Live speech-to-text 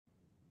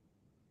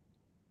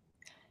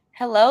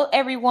Hello,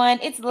 everyone.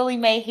 It's Lily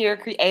Mae here,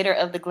 creator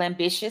of the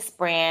Glambitious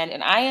brand,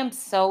 and I am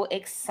so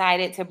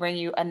excited to bring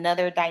you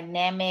another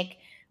dynamic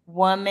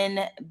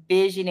woman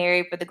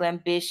visionary for the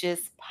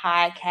Glambitious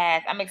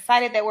podcast. I'm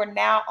excited that we're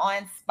now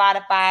on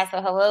Spotify.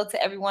 So, hello to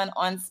everyone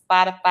on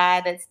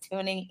Spotify that's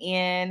tuning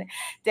in.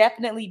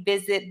 Definitely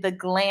visit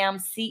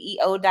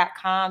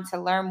theglamceo.com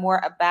to learn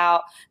more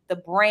about the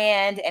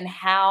brand and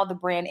how the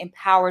brand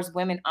empowers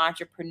women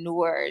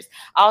entrepreneurs.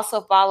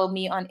 Also, follow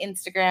me on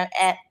Instagram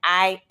at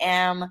I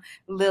am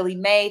Lily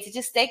Mae to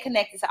just stay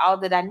connected to all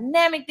the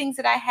dynamic things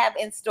that I have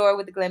in store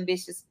with the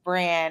Glambitious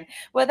brand.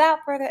 Without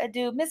further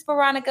ado, Miss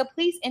Veronica,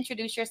 please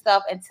introduce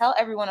yourself and tell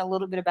everyone a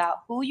little bit about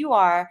who you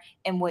are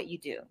and what you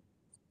do.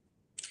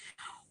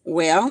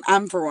 Well,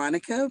 I'm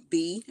Veronica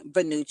B.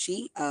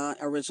 Benucci,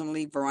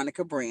 originally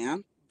Veronica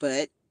Brown,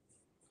 but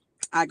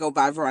I go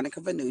by Veronica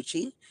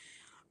Benucci.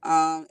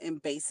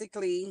 And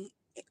basically,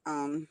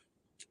 um,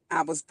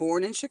 I was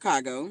born in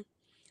Chicago,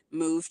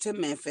 moved to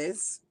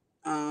Memphis,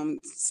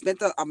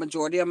 spent a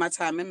majority of my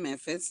time in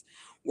Memphis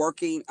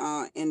working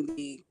in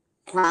the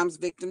Crimes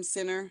Victim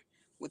Center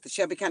with the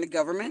Shelby County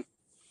government.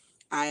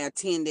 I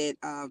attended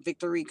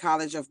Victory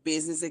College of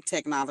Business and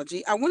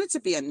Technology. I wanted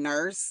to be a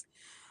nurse,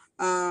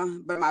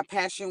 but my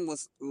passion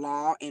was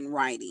law and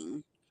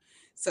writing.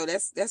 So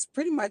that's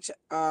pretty much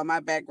my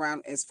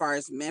background as far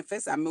as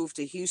Memphis. I moved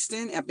to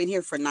Houston. I've been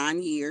here for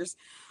 9 years.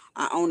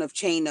 I own a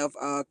chain of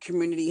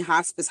community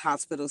hospice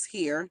hospitals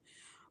here,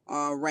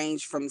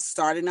 range from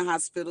starting the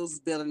hospitals,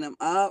 building them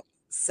up,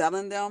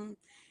 selling them,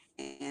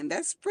 and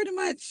that's pretty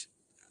much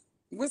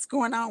what's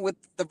going on with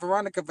the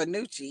Veronica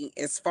Vanucci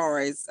as far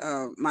as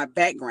my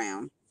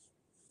background.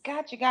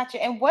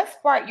 Gotcha. And what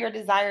sparked your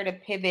desire to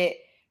pivot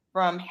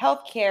from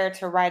healthcare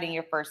to writing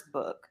your first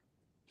book?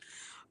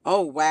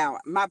 Oh wow,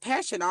 my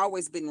passion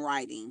always been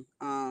writing.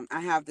 I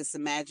have this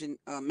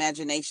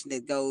imagination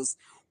that goes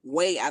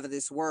way out of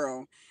this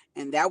world,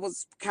 and that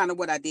was kind of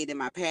what I did in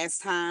my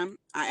pastime.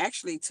 I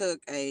actually took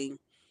a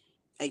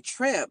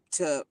trip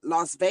to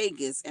Las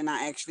Vegas, and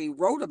I actually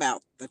wrote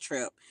about the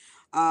trip.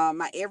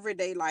 My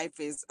everyday life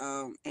is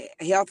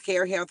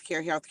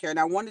healthcare, and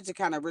I wanted to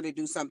kind of really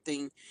do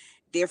something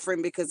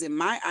different because in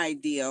my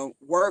idea,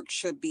 work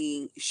shouldn't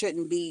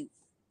be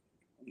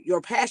your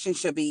passion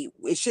should be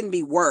it shouldn't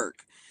be work.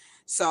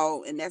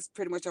 So, and that's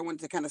pretty much I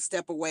wanted to kind of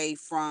step away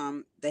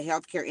from the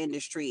healthcare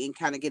industry and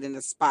kind of get in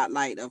the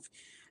spotlight of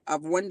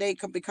one day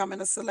becoming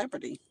a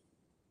celebrity.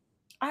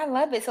 I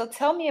love it. So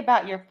tell me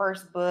about your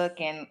first book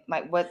and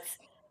like what's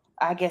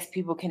I guess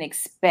people can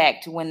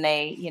expect when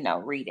they,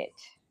 read it.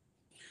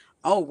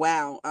 Oh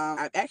wow!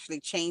 I actually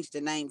changed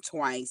the name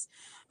twice,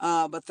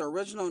 but the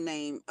original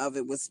name of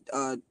it was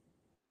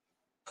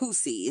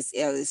Pussy.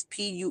 It's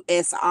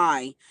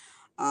Pusi.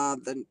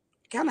 The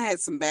kind of had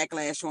some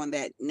backlash on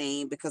that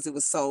name because it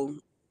was so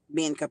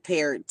being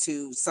compared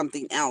to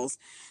something else.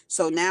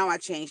 So now I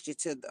changed it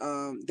to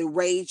the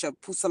Rage of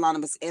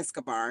Pusillanimous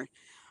Escobar.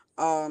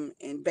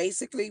 And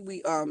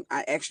basically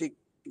I actually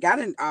got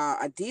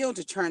a deal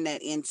to turn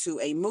that into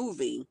a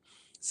movie.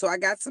 So I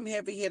got some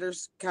heavy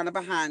hitters kind of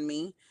behind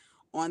me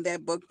on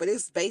that book, but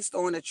it's based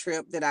on a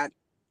trip that I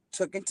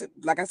took into,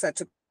 like I said,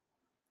 took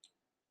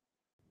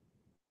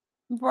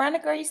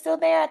Veronica, are you still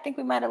there? I think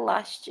we might have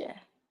lost you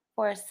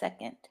for a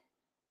second.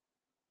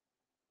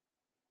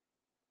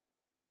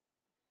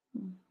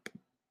 Hmm.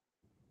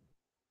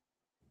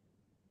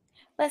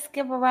 Let's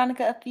give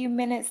Veronica a few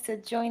minutes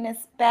to join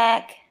us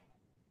back.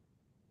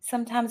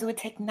 Sometimes with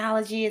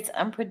technology, it's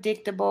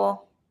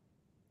unpredictable.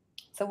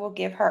 So we'll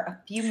give her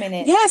a few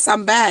minutes. Yes,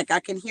 I'm back. I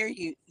can hear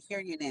you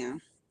now.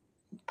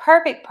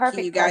 Perfect, Can you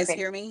perfect, guys perfect.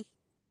 hear me?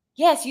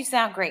 Yes, you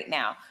sound great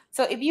now.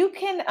 So if you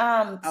can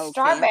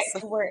start Okay.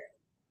 back to where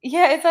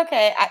yeah, it's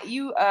okay.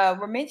 You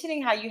were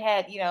mentioning how you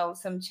had,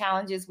 some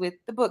challenges with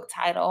the book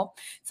title.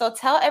 So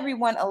tell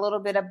everyone a little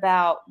bit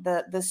about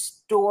the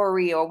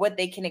story or what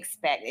they can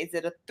expect. Is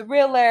it a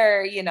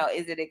thriller?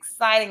 Is it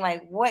exciting?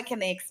 Like what can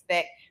they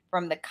expect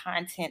from the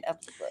content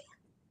of the book?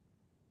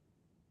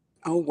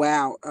 Oh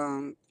wow.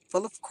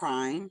 Full of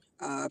crime.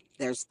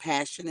 There's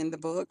passion in the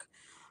book.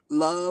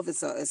 Love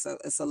is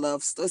a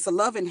love it's a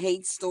love and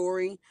hate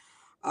story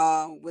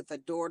with a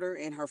daughter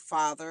and her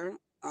father.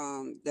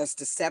 There's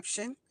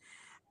deception.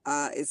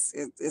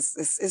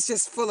 It's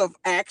just full of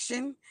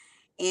action,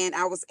 and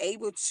I was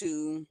able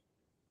to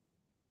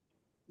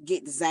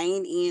get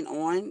Zane in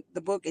on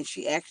the book, and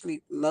she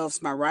actually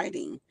loves my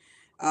writing.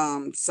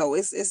 So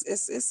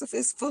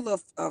it's full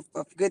of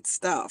good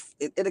stuff.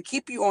 It'll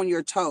keep you on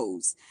your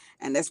toes,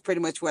 and that's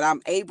pretty much what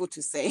I'm able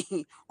to say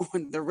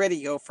on the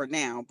radio for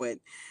now. But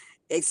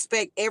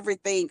expect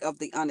everything of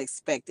the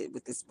unexpected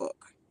with this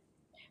book.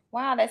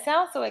 Wow, that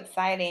sounds so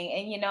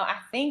exciting. And I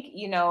think,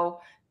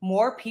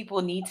 more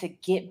people need to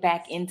get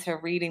back into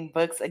reading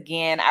books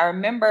again. I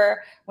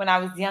remember when I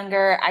was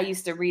younger, I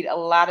used to read a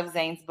lot of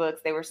Zane's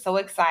books. They were so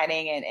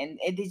exciting and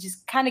they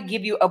just kind of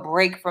give you a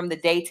break from the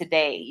day to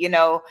day,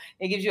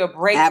 it gives you a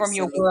break from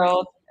your Absolutely.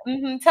 world.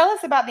 Tell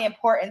us about the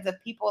importance of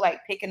people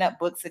like picking up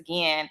books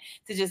again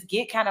to just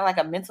get kind of like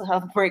a mental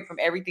health break from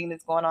everything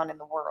that's going on in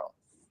the world.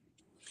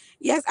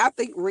 Yes, I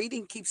think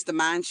reading keeps the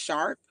mind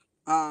sharp.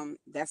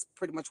 That's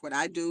pretty much what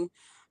I do.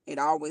 It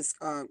always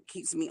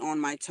keeps me on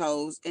my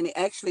toes, and it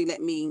actually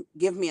let me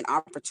give me an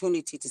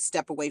opportunity to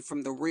step away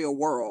from the real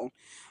world.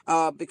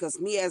 Because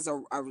me as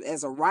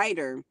a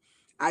writer,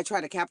 I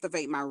try to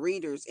captivate my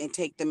readers and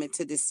take them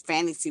into this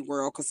fantasy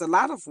world. Because a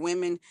lot of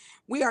women,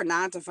 we are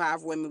 9 to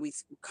 5 women. We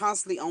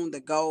constantly on the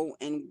go,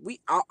 and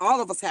we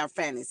all of us have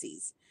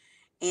fantasies.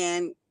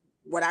 And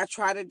what I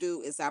try to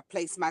do is I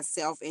place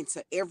myself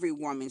into every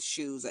woman's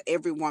shoes or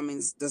every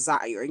woman's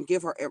desire and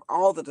give her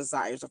all the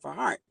desires of her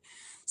heart.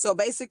 So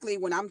basically,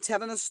 when I'm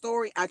telling a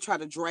story, I try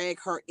to drag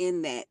her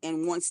in that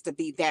and wants to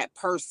be that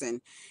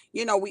person.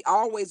 We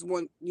always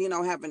want,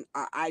 have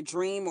I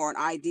dream or an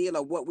ideal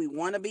of what we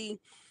want to be.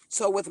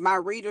 So with my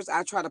readers,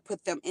 I try to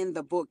put them in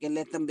the book and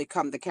let them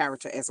become the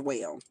character as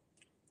well.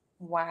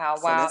 Wow,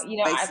 So wow. that's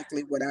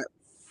basically what I.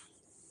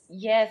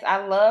 Yes,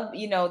 I love,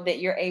 that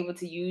you're able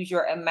to use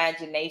your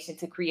imagination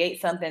to create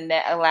something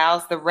that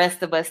allows the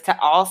rest of us to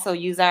also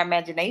use our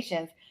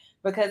imaginations.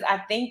 Because I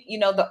think,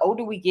 the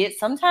older we get,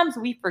 sometimes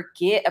we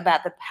forget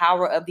about the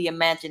power of the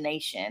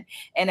imagination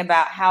and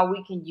about how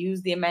we can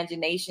use the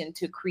imagination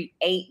to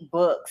create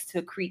books,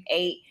 to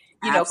create,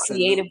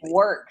 creative Absolutely.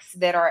 works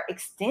that are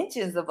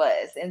extensions of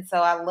us. And so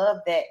I love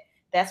that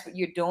that's what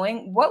you're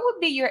doing. What would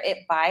be your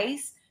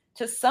advice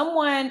to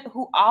someone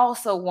who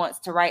also wants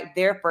to write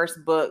their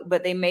first book,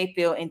 but they may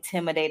feel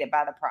intimidated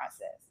by the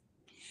process?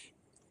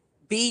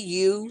 Be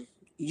you,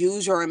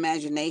 use your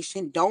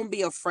imagination. Don't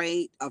be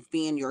afraid of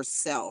being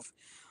yourself.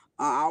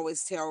 I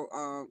always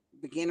tell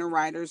beginner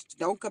writers,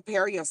 don't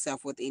compare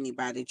yourself with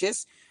anybody.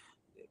 Just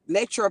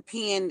let your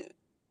pen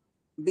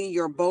be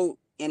your boat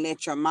and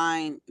let your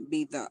mind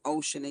be the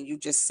ocean, and you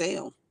just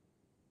sail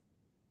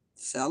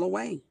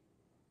away.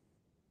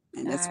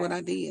 And that's Uh, what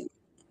I did.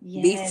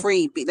 Be yes.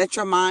 free. Let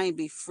your mind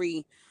be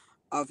free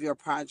of your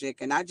project.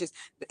 And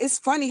it's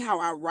funny how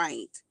I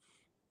write.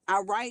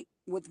 I write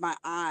with my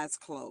eyes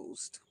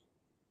closed.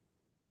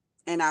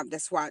 And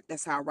that's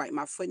how I write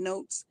my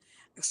footnotes.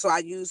 So I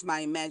use my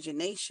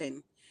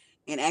imagination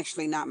and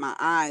actually not my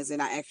eyes,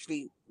 and I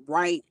actually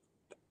write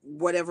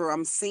whatever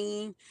I'm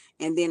seeing,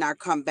 and then I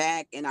come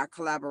back and I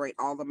collaborate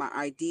all of my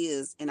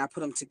ideas and I put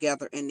them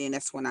together, and then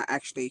that's when I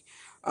actually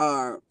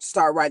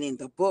start writing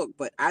the book.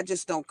 But I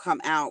just don't come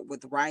out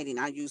with writing.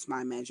 I use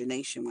my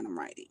imagination when I'm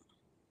writing,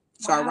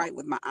 so I Wow. write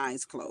with my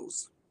eyes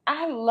closed.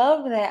 I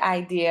love that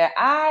idea.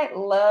 I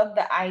love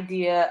the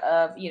idea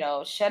of,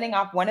 shutting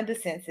off one of the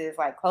senses,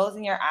 like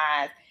closing your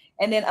eyes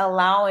and then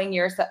allowing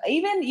yourself,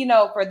 even,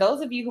 for those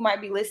of you who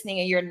might be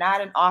listening and you're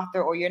not an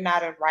author or you're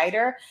not a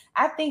writer,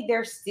 I think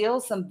there's still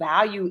some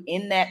value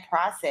in that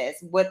process.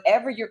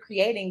 Whatever you're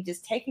creating,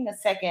 just taking a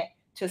second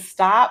to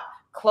stop,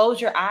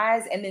 close your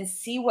eyes, and then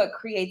see what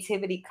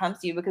creativity comes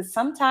to you. Because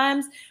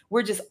sometimes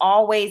we're just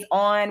always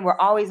on, we're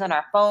always on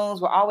our phones,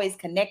 we're always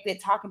connected,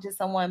 talking to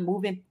someone,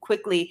 moving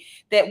quickly,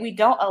 that we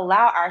don't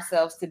allow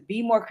ourselves to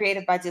be more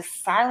creative by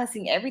just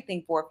silencing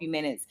everything for a few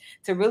minutes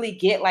to really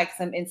get like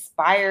some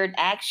inspired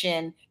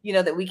action,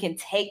 that we can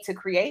take to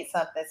create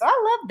something. So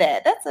I love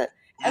that. That's a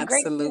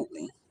great tip.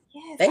 Absolutely.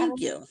 Yes, I love Thank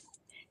it. you.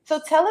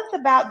 So tell us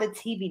about the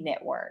TV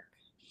network.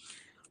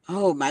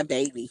 Oh, my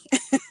baby.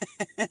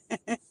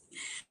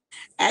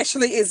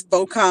 Actually, it's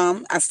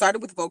Vocom. I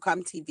started with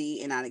Vocom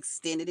TV and I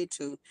extended it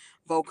to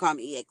Vocom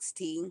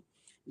EXT.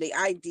 The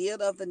idea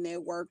of the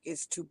network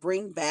is to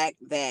bring back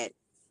that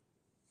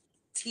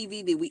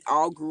TV that we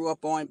all grew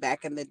up on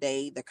back in the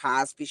day, the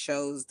Cosby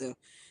shows, the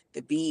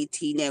BET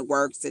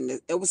networks, and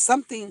it was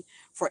something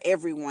for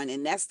everyone.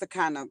 And that's the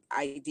kind of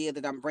idea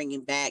that I'm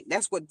bringing back.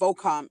 That's what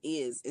Vocom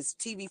is. It's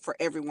TV for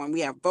everyone.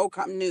 We have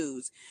Vocom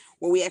News,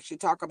 where we actually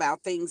talk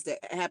about things that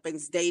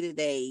happens day to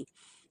day.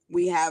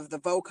 We have the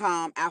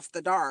Vocom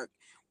After Dark,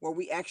 where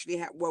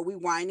we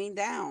winding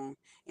down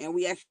and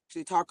we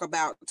actually talk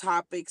about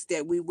topics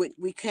that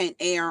we can't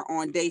air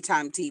on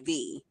daytime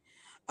TV.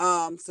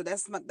 So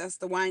that's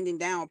the winding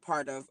down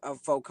part of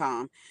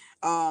Vocom.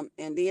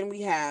 And then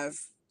we have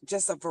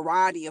just a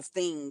variety of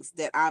things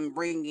that I'm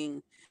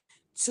bringing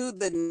to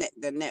the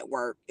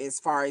network.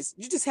 As far as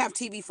you just have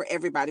TV for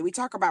everybody. We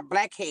talk about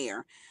black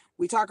hair.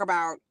 We talk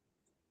about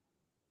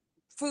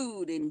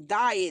food and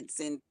diets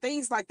and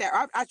things like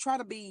that. I try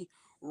to be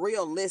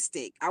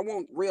realistic. I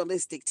want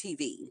realistic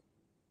TV.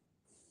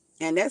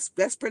 And that's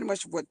pretty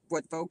much what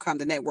Vocom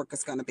the network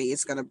is going to be.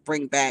 It's going to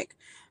bring back.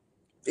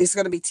 It's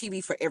going to be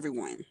TV for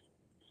everyone.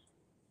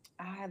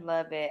 I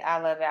love it. I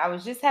love it. I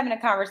was just having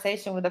a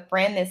conversation with a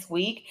friend this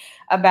week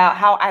about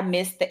how I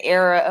missed the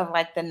era of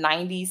like the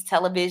 90s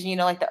television,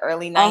 like the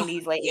early Oh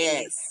 90s, late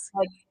 80s. yes,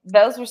 Like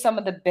those were some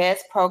of the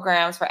best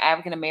programs for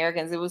African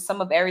Americans. It was some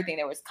of everything.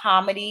 There was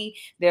comedy.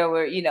 There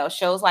were,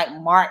 shows like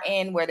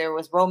Martin where there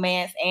was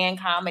romance and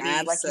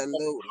comedy, like you said,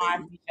 the absolutely.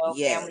 Cosby Show,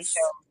 Family Show.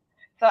 Yes.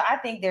 So I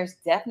think there's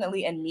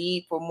definitely a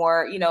need for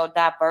more,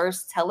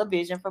 diverse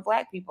television for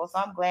Black people. So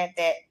I'm glad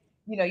that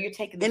you're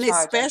taking the And charge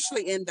on.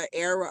 especially in the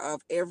era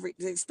of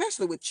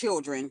especially with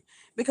children,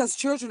 because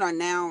children are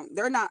now,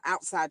 they're not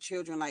outside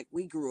children like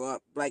we grew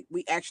up. Like,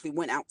 we actually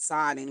went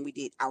outside and we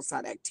did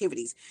outside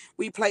activities.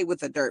 We played with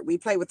the dirt, we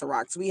played with the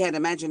rocks, we had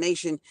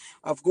imagination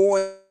of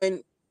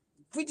going.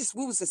 We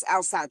was just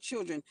outside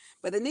children.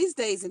 But in these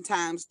days and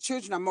times,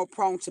 children are more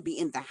prone to be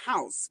in the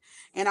house.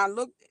 And I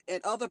looked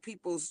at other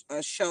people's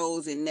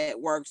shows and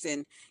networks,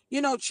 and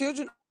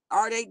children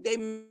are, they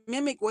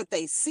mimic what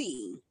they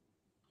see.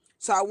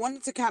 So I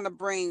wanted to kind of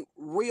bring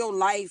real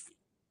life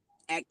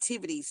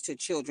activities to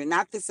children,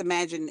 not this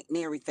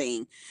imaginary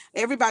thing.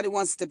 Everybody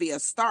wants to be a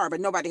star,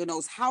 but nobody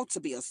knows how to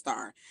be a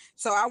star.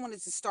 So I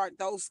wanted to start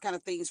those kind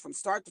of things from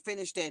start to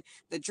finish, that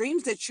the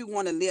dreams that you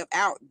want to live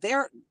out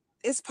there,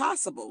 it's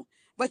possible,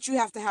 but you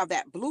have to have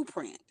that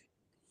blueprint.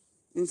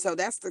 And so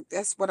that's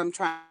what I'm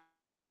trying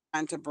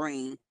to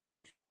bring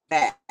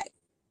back.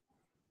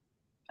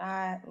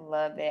 I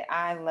love it.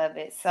 I love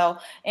it. So,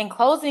 in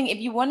closing, if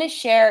you want to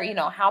share,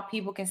 how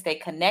people can stay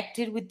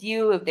connected with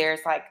you, if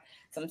there's like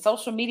some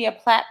social media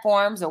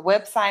platforms or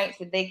websites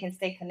that they can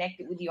stay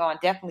connected with you on,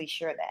 definitely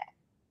share that.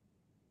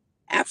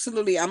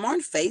 Absolutely. I'm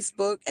on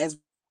Facebook as Veronica Venucci.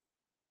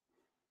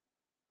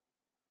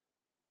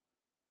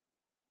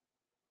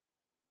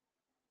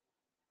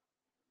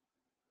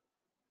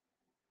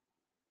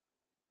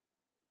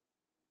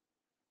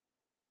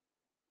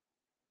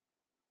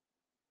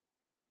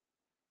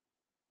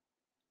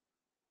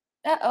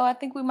 Uh-oh, I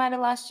think we might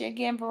have lost you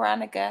again,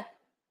 Veronica.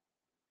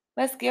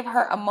 Let's give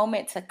her a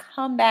moment to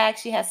come back.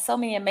 She has so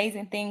many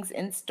amazing things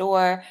in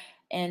store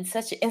and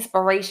such an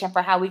inspiration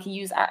for how we can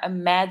use our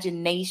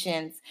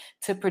imaginations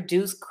to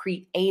produce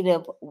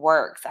creative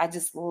works. I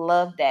just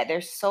love that.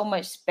 There's so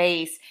much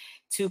space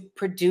to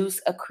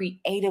produce a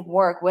creative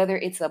work, whether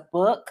it's a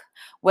book,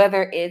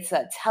 whether it's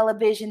a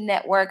television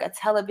network, a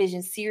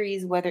television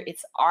series, whether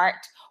it's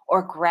art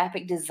or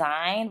graphic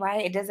design,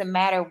 right? It doesn't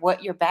matter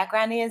what your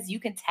background is.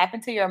 You can tap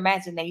into your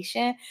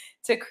imagination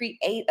to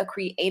create a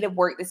creative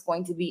work that's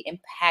going to be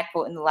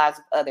impactful in the lives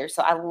of others.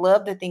 So I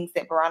love the things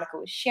that Veronica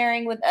was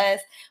sharing with us.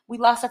 We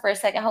lost her for a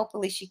second.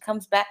 Hopefully, she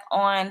comes back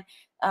on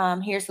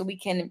here so we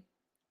can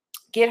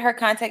get her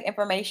contact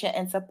information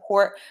and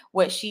support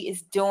what she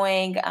is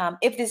doing.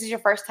 If this is your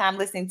first time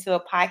listening to a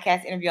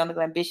podcast interview on the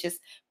Glambitious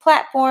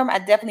platform, I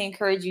definitely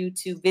encourage you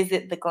to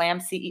visit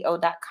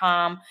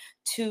theglamceo.com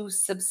to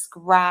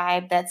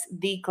subscribe. That's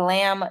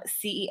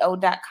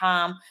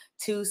theglamceo.com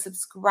to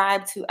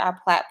subscribe to our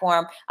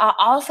platform. I'll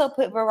also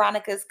put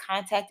Veronica's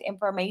contact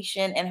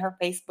information and her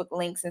Facebook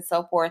links and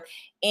so forth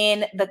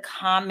in the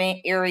comment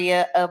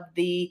area of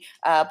the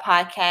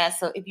podcast.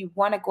 So if you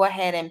want to go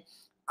ahead and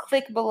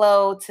click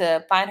below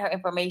to find her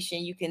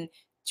information, you can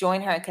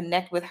join her and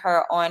connect with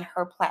her on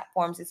her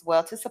platforms as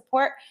well to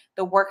support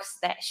the works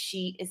that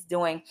she is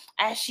doing.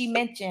 As she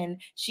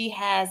mentioned, she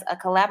has a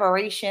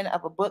collaboration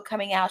of a book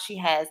coming out. She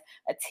has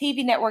a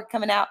TV network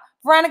coming out.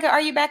 Veronica,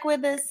 are you back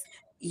with us?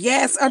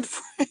 Yes,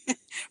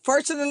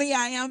 fortunately,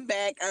 I am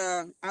back.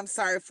 I'm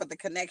sorry for the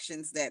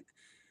connections that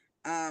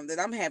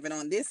I'm having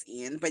on this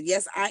end, but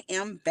yes, I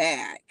am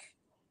back.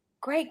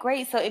 Great,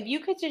 great. So if you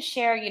could just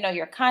share,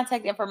 your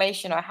contact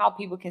information or how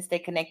people can stay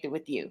connected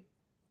with you.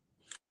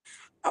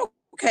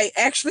 Okay,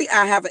 actually,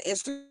 I have an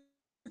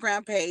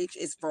Instagram page.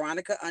 It's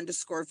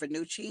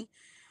Veronica_Venucci.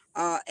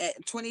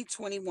 At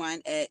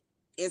 2021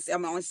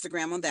 I'm on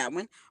Instagram on that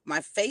one. My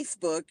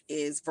Facebook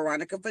is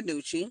Veronica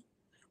Venucci.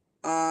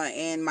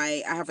 And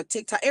I have a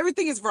TikTok.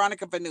 Everything is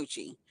Veronica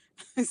Venucci.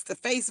 It's the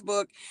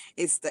Facebook,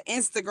 it's the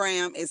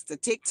Instagram, it's the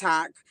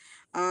TikTok.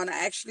 And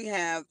I actually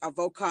have a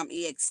Vocom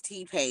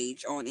EXT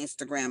page on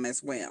Instagram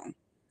as well.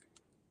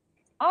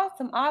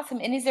 Awesome, awesome.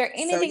 And is there So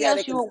anything yeah,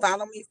 they else can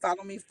follow me,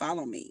 follow me,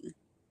 follow me.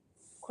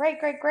 Great,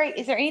 great, great.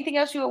 Is there anything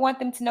else you would want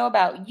them to know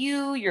about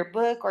you, your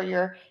book, or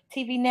your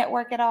TV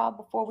network at all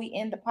before we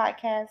end the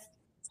podcast?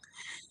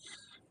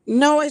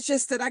 No, it's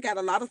just that I got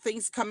a lot of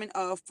things coming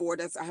up for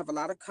this. I have a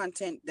lot of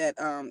content that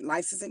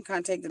licensing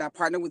content that I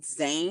partner with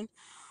Zane.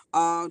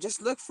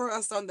 Just look for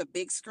us on the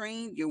big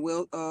screen. You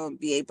will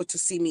be able to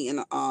see me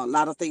in a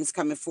lot of things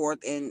coming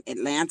forth in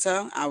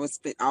Atlanta.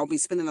 I'll be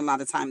spending a lot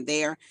of time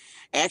there,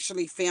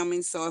 actually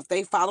filming. So if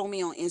they follow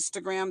me on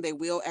Instagram, they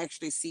will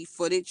actually see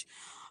footage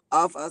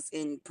of us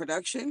in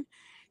production,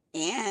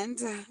 and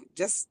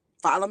just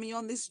follow me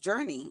on this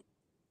journey,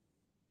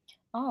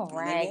 All and they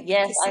right. won't be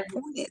Yes,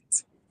 disappointed.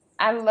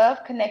 I love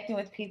connecting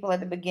with people at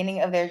the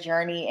beginning of their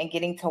journey and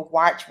getting to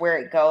watch where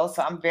it goes.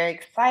 So I'm very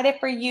excited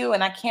for you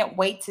and I can't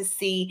wait to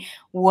see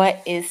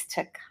what is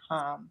to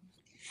come.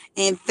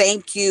 And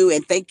thank you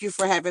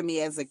for having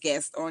me as a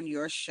guest on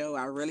your show.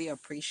 I really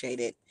appreciate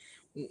it.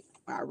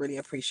 I really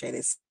appreciate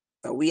it.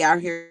 So we out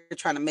here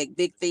trying to make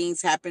big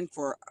things happen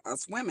for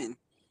us women.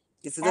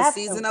 This is a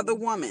season of the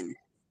Absolutely. woman.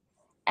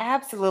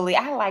 Absolutely.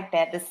 I like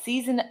that. The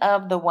season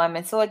of the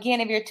woman. So, again,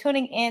 if you're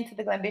tuning in to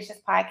the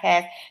Glambitious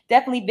podcast,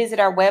 definitely visit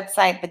our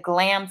website,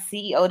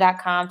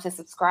 theglamceo.com, to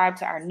subscribe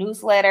to our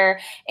newsletter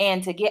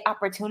and to get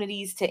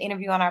opportunities to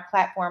interview on our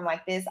platform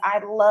like this. I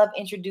love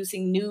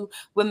introducing new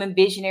women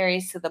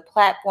visionaries to the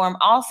platform.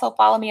 Also,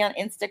 follow me on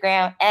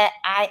Instagram at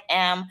I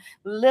am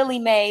Lily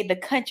Mae, the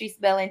country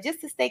spelling,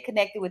 just to stay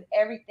connected with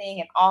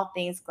everything and all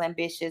things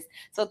Glambitious.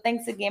 So,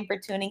 thanks again for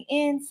tuning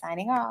in.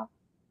 Signing off.